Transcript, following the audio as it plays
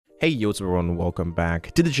Hey, yo, what's up everyone? Welcome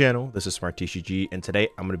back to the channel. This is Smart TCG, and today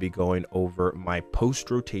I'm going to be going over my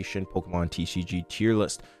post-rotation Pokemon TCG tier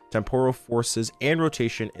list. Temporal forces and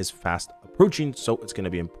rotation is fast approaching, so it's going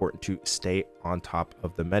to be important to stay on top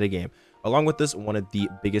of the metagame. Along with this, one of the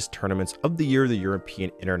biggest tournaments of the year, the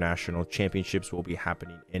European International Championships, will be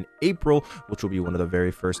happening in April, which will be one of the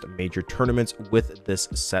very first major tournaments with this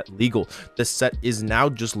set legal. This set is now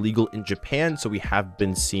just legal in Japan, so we have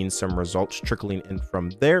been seeing some results trickling in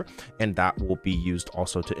from there, and that will be used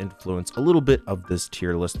also to influence a little bit of this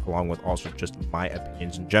tier list, along with also just my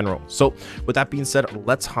opinions in general. So with that being said,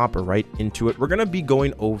 let's hop right into it. We're going to be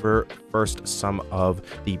going over first some of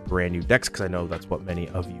the brand new decks, because I know that's what many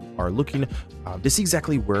of you are looking to see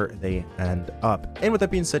exactly where they end up. And with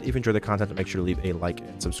that being said, if you enjoy the content, make sure to leave a like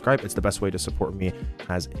and subscribe. It's the best way to support me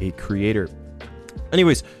as a creator.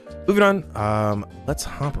 Anyways, moving on, let's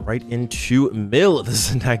hop right into Mill. This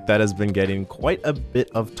is a deck that has been getting quite a bit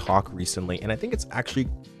of talk recently, and I think it's actually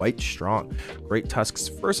quite strong. Great Tusk's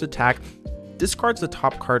first attack discards the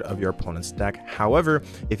top card of your opponent's deck. However,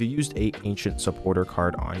 if you used a ancient supporter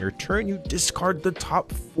card on your turn, you discard the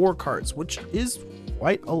top 4 cards, which is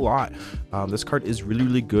quite a lot. This card is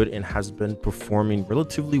really good and has been performing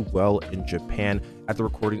relatively well in Japan. At the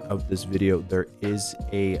recording of this video, there is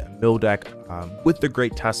a Mill deck with the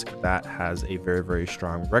Great Tusk that has a very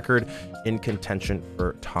strong record in contention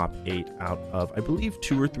for top 8 out of, I believe,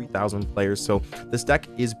 2,000 or 3,000 players. So this deck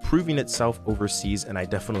is proving itself overseas, and I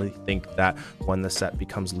definitely think that when the set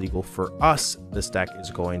becomes legal for us, this deck is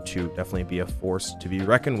going to definitely be a force to be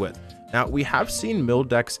reckoned with. Now, we have seen Mill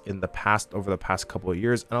decks in the past, over the past couple of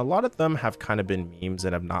years, and a lot of them have kind of been memes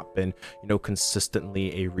and have not been,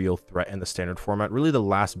 consistently a real threat in the standard format. Really, the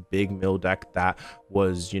last big Mill deck that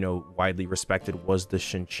was, widely respected was the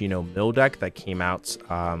Shinchino Mill deck that came out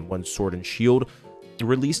when Sword and Shield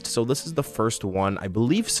released. So this is the first one, I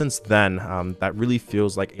believe, since then that really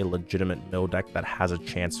feels like a legitimate Mill deck that has a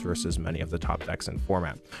chance versus many of the top decks in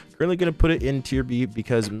format. Currently going to put it in tier B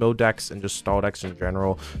because Mill decks and just stall decks in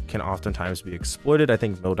general can oftentimes be exploited. I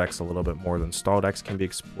think Mill decks a little bit more than stall decks can be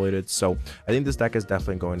exploited, so I think this deck is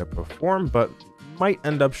definitely going to perform, but might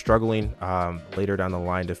end up struggling later down the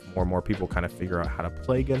line if more and more people kind of figure out how to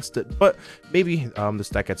play against it. But maybe this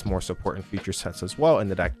deck gets more support in future sets as well,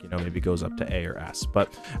 and the deck maybe goes up to A or S.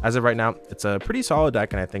 But as of right now, it's a pretty solid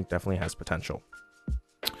deck, and I think definitely has potential.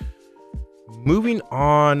 Moving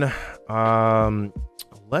on,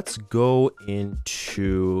 let's go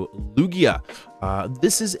into Lugia.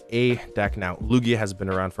 This is a deck now. Lugia has been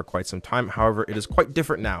around for quite some time. However, it is quite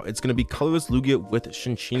different now. It's going to be colorless Lugia with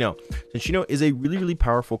Shinchino. Shinchino is a really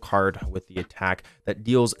powerful card with the attack that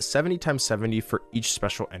deals 70 times 70 for each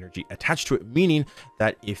special energy attached to it, meaning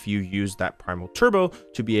that if you use that Primal Turbo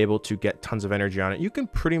to be able to get tons of energy on it, you can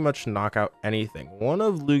pretty much knock out anything. One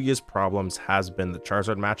of Lugia's problems has been the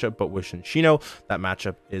Charizard matchup, but with Shinchino, that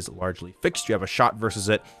matchup is largely fixed. You have a shot versus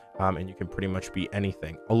it, and you can pretty much beat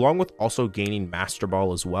anything. Along with also gaining Master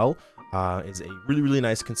Ball as well, is a really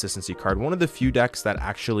nice consistency card. One of the few decks that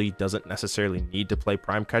actually doesn't necessarily need to play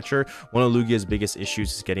Prime Catcher. One of Lugia's biggest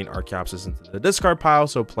issues is getting Archeopsis into the discard pile,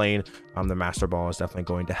 so playing the Master Ball is definitely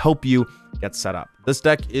going to help you get set up. This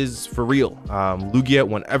deck is for real. Lugia,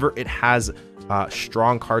 whenever it has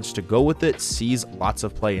strong cards to go with it, sees lots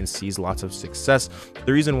of play and sees lots of success.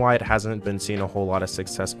 The reason why it hasn't been seeing a whole lot of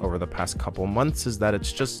success over the past couple months is that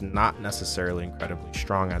it's just not necessarily incredibly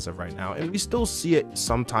strong as of right now, and we still see it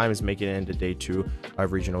sometimes making it into day 2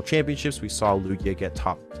 of regional championships. We saw Lugia get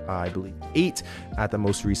top I believe 8 at the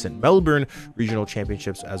most recent Melbourne regional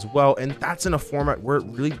championships as well, and that's in a format where it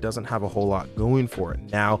really doesn't have a whole lot going for it.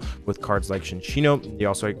 Now with cards like Shinchino, you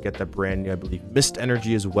also get the brand new, I believe, Mist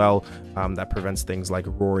Energy as well, that prevents things like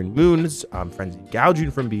Roaring Moons, Frenzied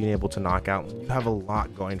Gouging from being able to knock out. You have a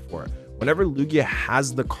lot going for it. Whenever Lugia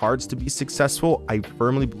has the cards to be successful, I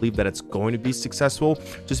firmly believe that it's going to be successful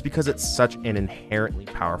just because it's such an inherently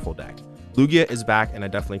powerful deck. Lugia is back, and I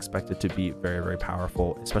definitely expect it to be very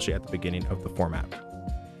powerful, especially at the beginning of the format.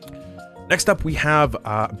 Next up, we have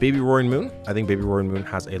Baby Roaring Moon. I think Baby Roaring Moon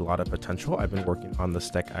has a lot of potential. I've been working on this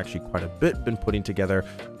deck actually quite a bit, been putting together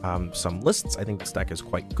some lists. I think this deck is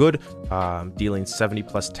quite good, dealing 70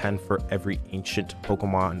 plus 10 for every ancient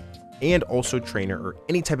Pokemon and also trainer or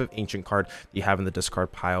any type of ancient card that you have in the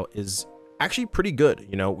discard pile is actually pretty good.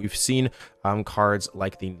 You know, we've seen cards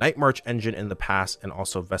like the Night March engine in the past, and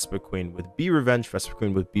also Vespa Queen with Be Revenge, Vespa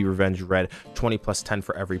Queen with Be Revenge red, 20 plus 10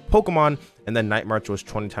 for every Pokemon, and then Night March was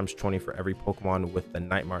 20 times 20 for every Pokemon with the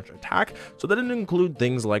Night March attack. So that didn't include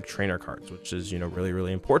things like trainer cards, which is, you know, really,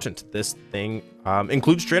 really important. This thing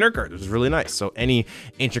includes trainer cards, which is really nice. So any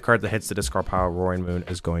ancient card that hits the discard pile, Roaring Moon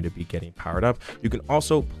is going to be getting powered up. You can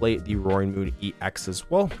also play the Roaring Moon EX as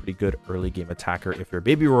well. Pretty good early game attacker if your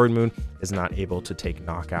baby Roaring Moon is not able to take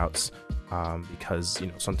knockouts, because, you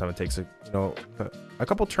know, sometimes it takes a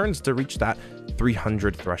couple turns to reach that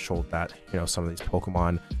 300 threshold that, you know, some of these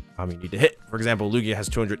Pokemon you need to hit. For example, Lugia has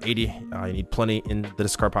 280. You need plenty in the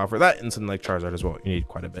discard pile for that, and something like Charizard as well, you need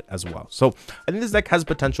quite a bit as well. So I think this deck has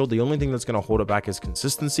potential. The only thing that's going to hold it back is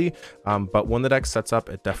consistency, but when the deck sets up,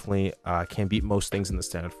 it definitely can beat most things in the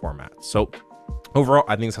standard format. So overall,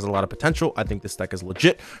 I think this has a lot of potential. I think this deck is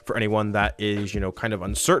legit for anyone that is, you know, kind of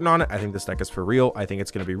uncertain on it. I think this deck is for real. I think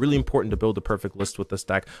it's going to be really important to build the perfect list with this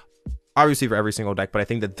deck, obviously for every single deck, but I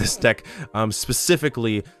think that this deck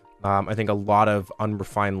specifically, I think a lot of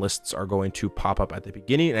unrefined lists are going to pop up at the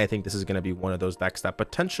beginning, and I think this is going to be one of those decks that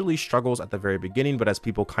potentially struggles at the very beginning, but as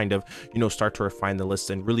people kind of, you know, start to refine the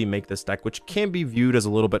list and really make this deck, which can be viewed as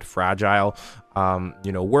a little bit fragile,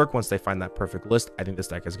 you know, work once they find that perfect list, I think this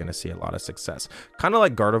deck is going to see a lot of success. Kind of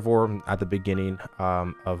like Gardevoir at the beginning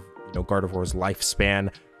of, you know, Gardevoir's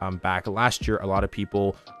lifespan. Back last year, a lot of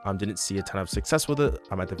people didn't see a ton of success with it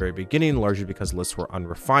at the very beginning, largely because lists were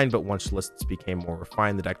unrefined, but once lists became more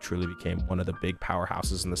refined, the deck truly became one of the big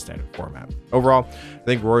powerhouses in the standard format. Overall, I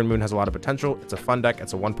think Roaring Moon has a lot of potential. It's a fun deck,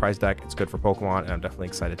 it's a one prize deck, it's good for Pokemon, and I'm definitely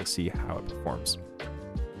excited to see how it performs.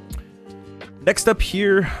 Next up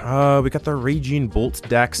here, we got the Raging Bolt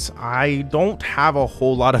decks. I don't have a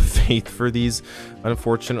whole lot of faith for these,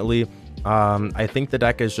 unfortunately. I think the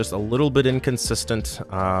deck is just a little bit inconsistent.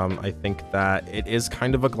 I think that it is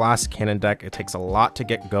kind of a glass cannon deck. It takes a lot to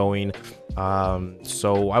get going.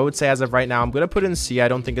 So I would say as of right now, I'm going to put in C. I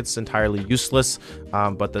don't think it's entirely useless,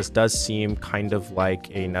 but this does seem kind of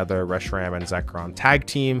like another Reshiram and Zekrom tag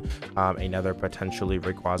team, another potentially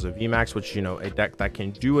Rayquaza VMAX, which, you know, a deck that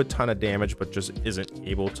can do a ton of damage, but just isn't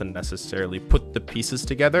able to necessarily put the pieces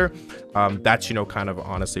together. That's, you know, kind of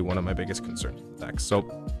honestly one of my biggest concerns with the deck.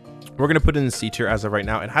 So we're going to put it in C tier as of right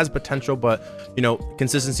now. It has potential, but, you know,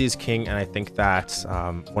 consistency is king. And I think that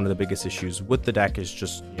one of the biggest issues with the deck is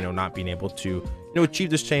just, you know, not being able to, you know, achieve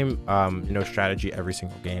the same, you know, strategy every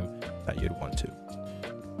single game that you'd want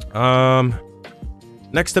to.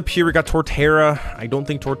 Next up here, we got Torterra. I don't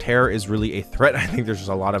think Torterra is really a threat. I think there's just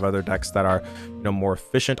a lot of other decks that are, you know, more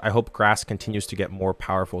efficient. I hope Grass continues to get more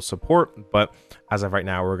powerful support, but as of right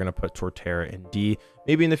now, we're going to put Torterra in D.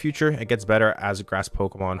 Maybe in the future, it gets better as Grass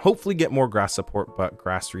Pokemon hopefully get more Grass support, but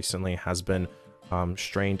Grass recently has been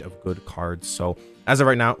strained of good cards. So as of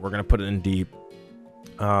right now, we're going to put it in D.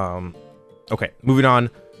 Okay, moving on.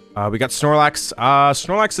 We got Snorlax.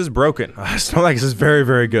 Snorlax is broken. Snorlax is very,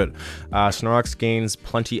 very good. Snorlax gains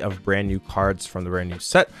plenty of brand new cards from the brand new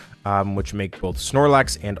set, which make both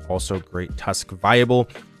Snorlax and also Great Tusk viable.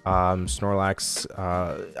 Snorlax,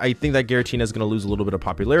 I think that Giratina is going to lose a little bit of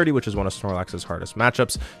popularity, which is one of Snorlax's hardest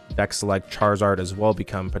matchups. Decks like Charizard as well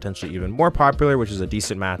become potentially even more popular, which is a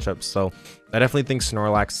decent matchup. So I definitely think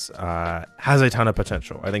Snorlax has a ton of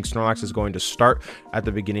potential. I think Snorlax is going to start at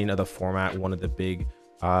the beginning of the format, one of the big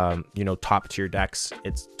you know, top tier decks.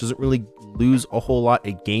 It doesn't really lose a whole lot.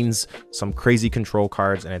 It gains some crazy control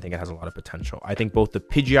cards, and I think it has a lot of potential. I think both the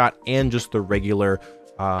Pidgeot and just the regular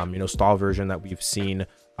you know, stall version that we've seen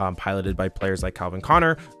piloted by players like Calvin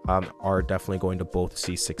Connor are definitely going to both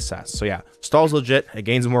see success. So yeah, stall's legit. It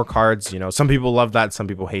gains more cards. You know, some people love that, some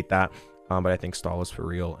people hate that, but I think stall is for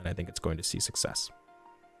real, and I think it's going to see success.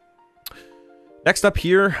 Next up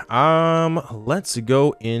here, let's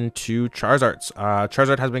go into Charizards.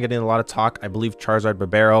 Charizard has been getting a lot of talk. I believe Charizard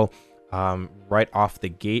Bibarel right off the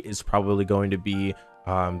gate is probably going to be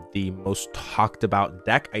the most talked about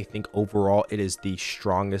deck. I think overall it is the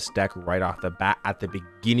strongest deck right off the bat at the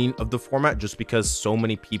beginning of the format, just because so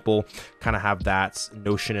many people kind of have that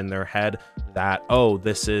notion in their head that, oh,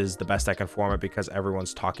 this is the best deck in format because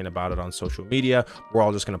everyone's talking about it on social media. We're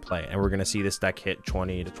all just going to play it, and we're going to see this deck hit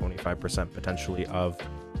 20 to 25% potentially of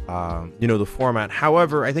you know, the format.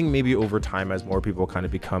 However, I think maybe over time, as more people kind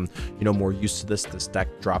of become, you know, more used to this deck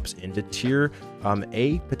drops into tier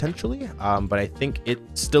A potentially, but I think it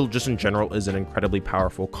still just in general is an incredibly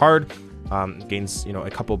powerful card. Gains, you know,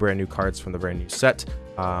 a couple brand new cards from the brand new set.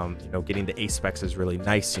 You know, getting the A specs is really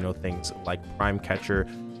nice. You know, things like Prime Catcher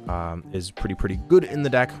is pretty good in the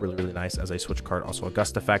deck, really nice as a switch card. Also a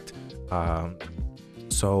Gust Effect.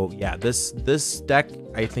 So yeah, this deck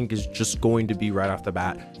I think is just going to be right off the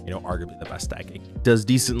bat, you know, arguably the best deck. It does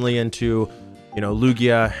decently into, you know,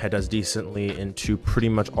 Lugia. It does decently into pretty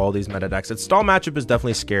much all these meta decks. Its stall matchup is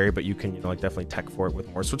definitely scary, but you can, you know, like definitely tech for it with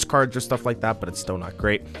more switch cards or stuff like that, but it's still not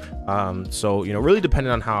great. So, you know, really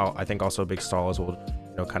depending on how, I think also big stalls will,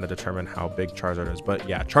 you know, kind of determine how big Charizard is. But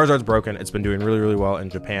yeah, Charizard's broken. It's been doing really, really well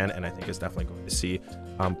in Japan, and I think it's definitely going to see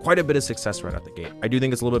quite a bit of success right out the gate. I do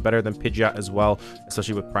think it's a little bit better than Pidgeot as well,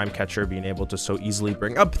 especially with Prime Catcher being able to so easily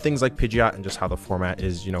bring up things like Pidgeot, and just how the format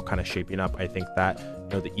is, you know, kind of shaping up. I think that, you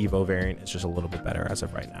know, the Evo variant is just a little bit better as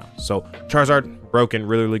of right now. So Charizard, broken,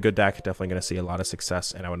 really, really good deck. Definitely going to see a lot of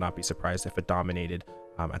success, and I would not be surprised if it dominated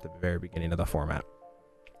at the very beginning of the format.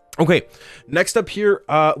 Okay, next up here,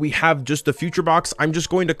 we have just the future box. I'm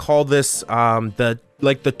just going to call this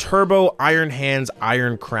the Turbo Iron Hands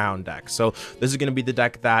Iron Crown deck. So this is going to be the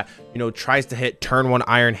deck that, you know, tries to hit turn 1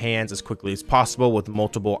 Iron Hands as quickly as possible with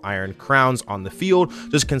multiple Iron Crowns on the field,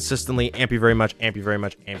 just consistently amp you very much, amp you very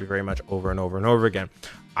much, amp you very much over and over and over again.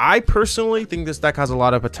 I personally think this deck has a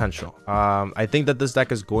lot of potential. I think that this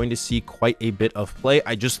deck is going to see quite a bit of play.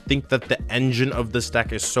 I just think that the engine of this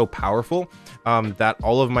deck is so powerful that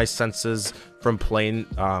all of my senses from playing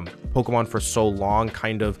Pokemon for so long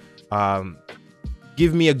kind of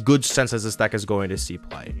give me a good sense as this deck is going to see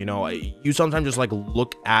play. You know, you sometimes just like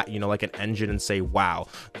look at, you know, like an engine and say, wow,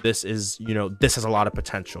 this is, you know, this has a lot of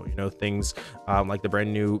potential. You know, things like the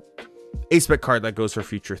brand new ace spec card that goes for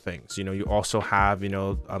future things. You know, you also have, you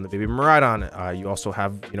know, on the baby Miraidon, you also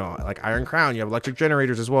have, you know, like Iron Crown, you have electric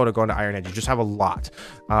generators as well to go into Iron Edge. You just have a lot.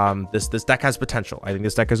 This deck has potential. I think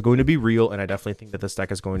this deck is going to be real, and I definitely think that this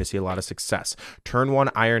deck is going to see a lot of success. Turn 1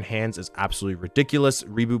 Iron Hands is absolutely ridiculous.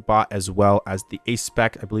 Reboot Bot, as well as the ace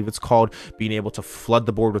spec, I believe it's called, being able to flood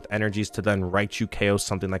the board with energies to then Raichu KO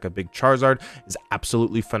something like a big Charizard is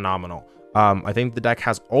absolutely phenomenal. I think the deck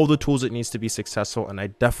has all the tools it needs to be successful, and I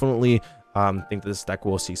definitely think that this deck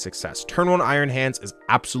will see success. Turn 1 Iron Hands is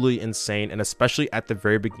absolutely insane, and especially at the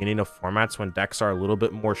very beginning of formats when decks are a little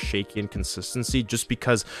bit more shaky in consistency, just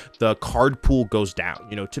because the card pool goes down.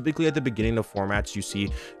 You know, typically at the beginning of formats, you see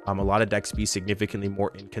a lot of decks be significantly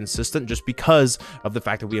more inconsistent just because of the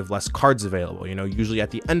fact that we have less cards available. You know, usually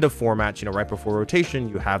at the end of formats, you know, right before rotation,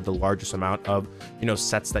 you have the largest amount of, you know,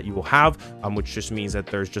 sets that you will have, which just means that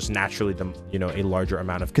there's just naturally the, you know, a larger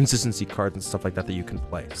amount of consistency cards and stuff like that that you can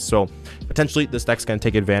play. So potentially this deck's going to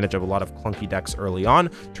take advantage of a lot of clunky decks early on.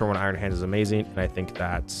 Turn 1 Iron Hands is amazing, and I think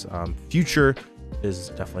that future is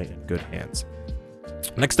definitely in good hands.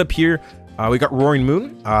 Next up here, we got Roaring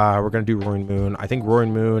Moon. We're going to do Roaring Moon. I think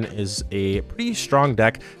Roaring Moon is a pretty strong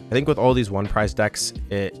deck. I think with all these one prize decks,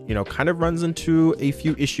 it, you know, kind of runs into a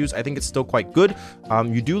few issues. I think it's still quite good.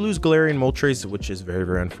 You do lose Galarian Moltres, which is very,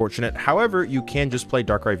 very unfortunate. However, you can just play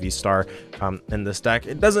Darkrai V-Star in this deck.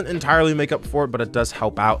 It doesn't entirely make up for it, but it does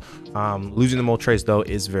help out. Losing the Moltres, though,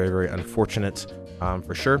 is very, very unfortunate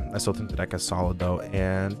for sure. I still think the deck is solid, though.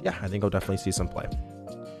 And yeah, I think I'll definitely see some play.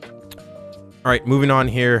 All right, moving on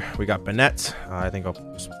here, we got Banette. I think I'll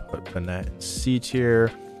just put Banette in C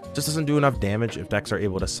tier. Just doesn't do enough damage. If decks are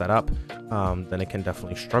able to set up, then it can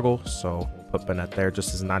definitely struggle. So we'll put Banette there.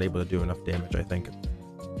 Just is not able to do enough damage, I think.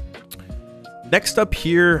 Next up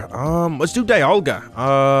here, let's do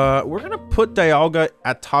Dialga. We're gonna put Dialga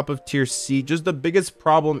at top of tier C. Just the biggest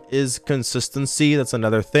problem is consistency. That's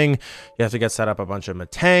another thing. You have to get set up a bunch of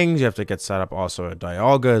Matangs. You have to get set up also a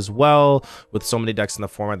Dialga as well. With so many decks in the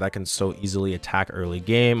format that can so easily attack early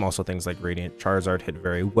game. Also things like Radiant Charizard hit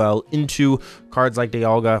very well into cards like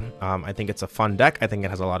Dialga. I think it's a fun deck. I think it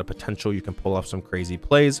has a lot of potential. You can pull off some crazy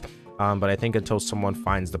plays. But I think until someone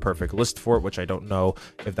finds the perfect list for it, which I don't know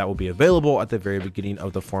if that will be available at the very beginning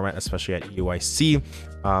of the format, especially at EUIC,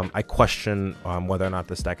 I question whether or not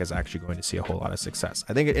this deck is actually going to see a whole lot of success.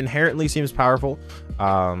 I think it inherently seems powerful.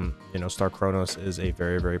 You know, Star Chronos is a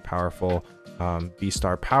very, very powerful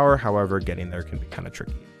B-Star power. However, getting there can be kind of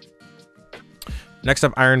tricky. Next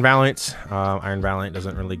up, Iron Valiant. Iron Valiant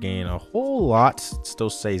doesn't really gain a whole lot. It still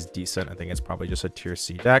stays decent. I think it's probably just a tier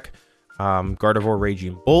C deck. Gardevoir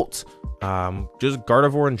Raging Bolt, just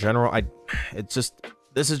Gardevoir in general.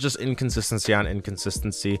 This is just inconsistency on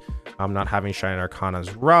inconsistency. Not having Shining Arcana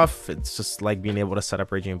is rough. It's just like being able to set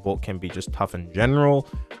up Raging Bolt can be just tough in general.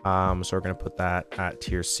 So we're gonna put that at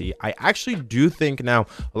tier C. I actually do think now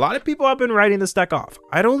a lot of people have been writing this deck off.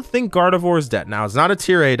 I don't think Gardevoir is dead. Now it's not a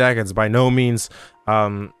tier A deck. It's by no means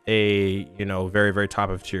a, you know, very, very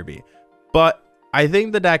top of tier B, but I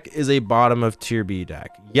think the deck is a bottom of tier B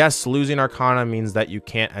deck. Yes, losing Arcana means that you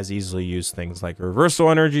can't as easily use things like Reversal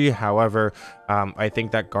Energy. However, I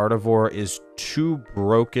think that Gardevoir is too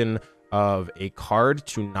broken of a card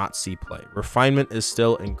to not see play. Refinement is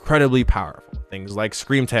still incredibly powerful. Things like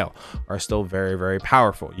Screamtail are still very, very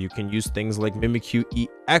powerful. You can use things like Mimikyu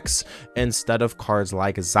EX instead of cards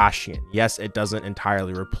like Zacian. Yes, it doesn't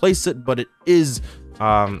entirely replace it, but it is,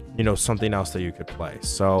 you know, something else that you could play.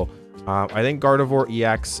 So I think Gardevoir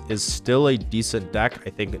EX is still a decent deck. I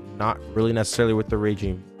think not really necessarily with the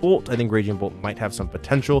Raging Bolt. I think Raging Bolt might have some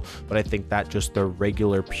potential, but I think that just the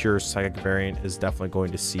regular pure Psychic variant is definitely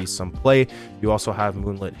going to see some play. You also have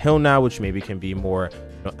Moonlit Hill now, which maybe can be more,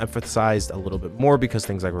 you know, emphasized a little bit more because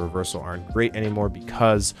things like Reversal aren't great anymore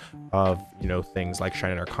because of, you know, things like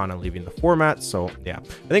Shining Arcana leaving the format. So yeah,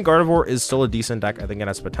 I think Gardevoir is still a decent deck. I think it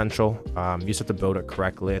has potential. You just have to build it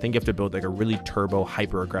correctly. I think you have to build like a really turbo,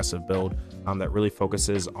 hyper aggressive build that really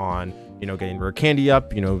focuses on, you know, getting rare candy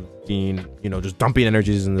up, you know, being, you know, just dumping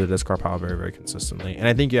energies into the discard pile very, very consistently. And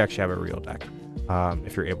I think you actually have a real deck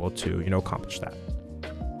if you're able to, you know, accomplish that.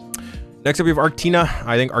 Next up, we have Arctina.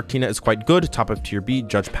 I think Arctina is quite good. Top of tier B.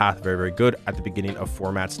 Judge Path, very, very good. At the beginning of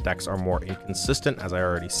formats, decks are more inconsistent, as I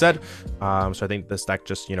already said. So I think this deck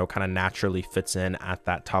just, you know, kind of naturally fits in at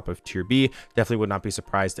that top of tier B. Definitely would not be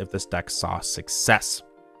surprised if this deck saw success.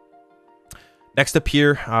 Next up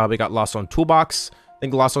here, we got Lost Zone Toolbox. I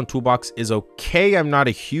think Lost Zone Toolbox is okay. I'm not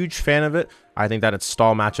a huge fan of it. I think that its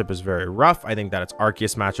stall matchup is very rough. I think that its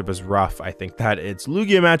Arceus matchup is rough. I think that its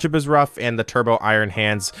Lugia matchup is rough, and the Turbo Iron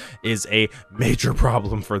Hands is a major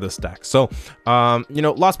problem for this deck. So, you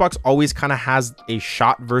know, Lost Box always kind of has a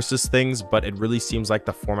shot versus things, but it really seems like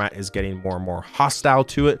the format is getting more and more hostile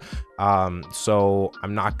to it. So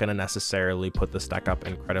I'm not going to necessarily put this deck up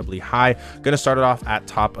incredibly high. Going to start it off at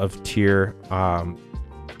top of tier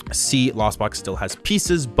C. Lost Box still has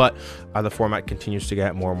pieces, but the format continues to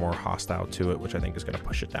get more and more hostile to it, which I think is going to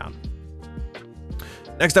push it down.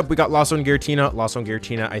 Next up, we got Lost Zone Giratina. Lost Zone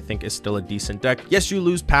Giratina, I think, is still a decent deck. Yes, you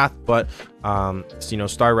lose Path, but you know,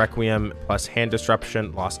 Star Requiem plus Hand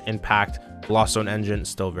Disruption, Lost Impact, Lost Zone Engine,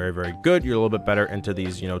 still very, very good. You're a little bit better into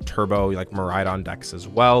these, you know, turbo like Miraidon decks as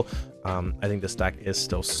well. I think this deck is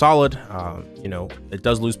still solid. You know, it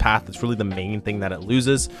does lose Path. It's really the main thing that it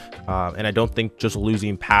loses. And I don't think just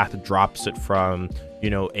losing Path drops it from, you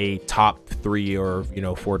know, a top 3 or, you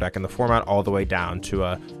know, 4 deck in the format all the way down to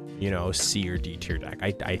a, you know, C or D tier deck.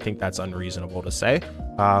 I think that's unreasonable to say.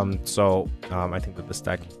 I think that this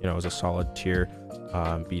deck, you know, is a solid tier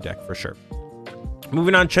B deck for sure.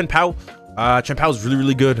 Moving on, Chen Pao. Chen Pao is really,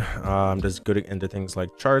 really good. Does good into things like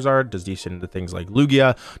Charizard, does decent into things like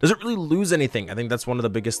Lugia. Doesn't really lose anything. I think that's one of the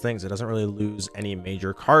biggest things. It doesn't really lose any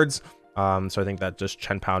major cards. So I think that just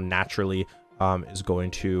Chen Pao naturally is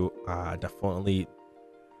going to definitely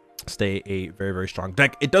stay a very, very strong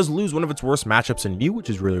deck. It does lose one of its worst matchups in Mew,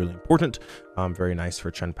 which is really, really important. Very nice for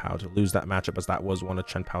Chen Pao to lose that matchup, as that was one of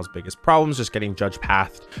Chen Pao's biggest problems. Just getting Judge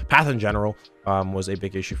Path in general was a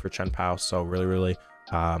big issue for Chen Pao. So really, really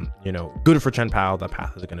you know, good for Chen Pao. That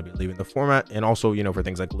Path is going to be leaving the format, and also, you know, for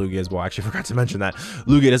things like Lugia as well. I actually forgot to mention that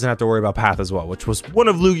Lugia doesn't have to worry about Path as well, which was one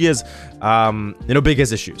of Lugia's you know,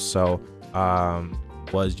 biggest issues. So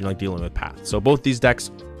was, you know, like dealing with Path. So both these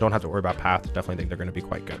decks don't have to worry about Path. Definitely think they're going to be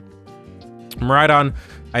quite good. Miraidon,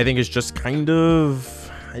 I think, is just kind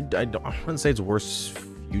of, I wouldn't say it's worse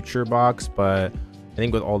future box, but I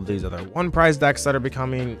think with all these other one prize decks that are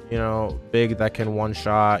becoming, you know, big, that can one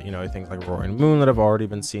shot, you know, things like Roaring Moon that have already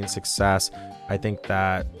been seeing success, I think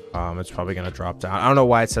that it's probably going to drop down. I don't know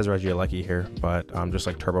why it says Regieleki here, but just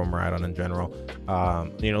like Turbo Miraidon in general,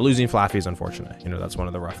 you know, losing Flaffy is unfortunate. You know, that's one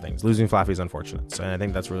of the rough things. Losing Flaffy is unfortunate. So, and I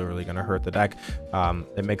think that's really, really going to hurt the deck.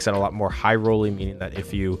 It makes it a lot more high rolling, meaning that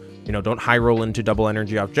if you know, don't high roll into double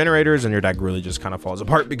energy off generators, and your deck really just kind of falls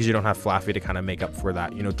apart because you don't have Flaffy to kind of make up for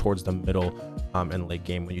that, you know, towards the middle and late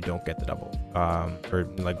game when you don't get the double, or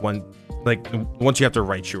like once you have to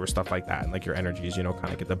Raichu or stuff like that, and like your energies, you know,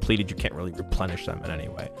 kind of get depleted, you can't really replenish them in any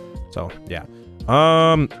way. So yeah.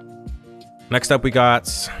 Next up, we got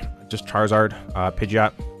just Charizard,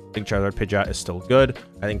 Pidgeot. I think Charizard Pidgeot is still good.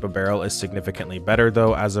 I think Barbarrel is significantly better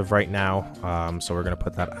though as of right now. So we're gonna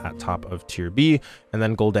put that at top of tier B. And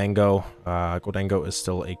then Goldango. Goldango is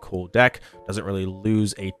still a cool deck. Doesn't really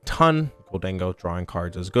lose a ton. Goldango drawing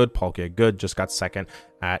cards is good. Palkia good. Just got second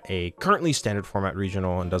at a currently standard format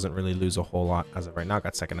regional and doesn't really lose a whole lot as of right now.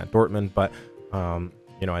 Got second at Dortmund, but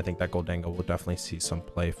you know, I think that Goldango will definitely see some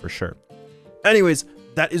play for sure. Anyways,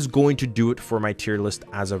 that is going to do it for my tier list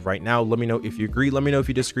as of right now. Let me know if you agree. Let me know if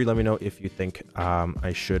you disagree. Let me know if you think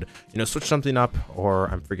I should, you know, switch something up or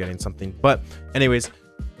I'm forgetting something. But anyways,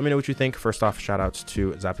 Let me know what you think. First off, shout outs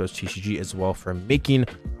to Zapdos TCG as well for making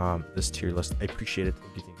this tier list. I appreciate it.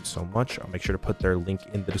 Thank you so much. I'll make sure to put their link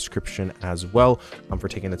in the description as well for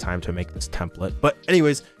taking the time to make this template. But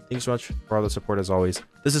anyways, thank you so much for all the support as always.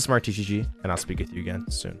 This is Smart TCG, and I'll speak with you again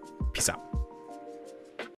soon. Peace out.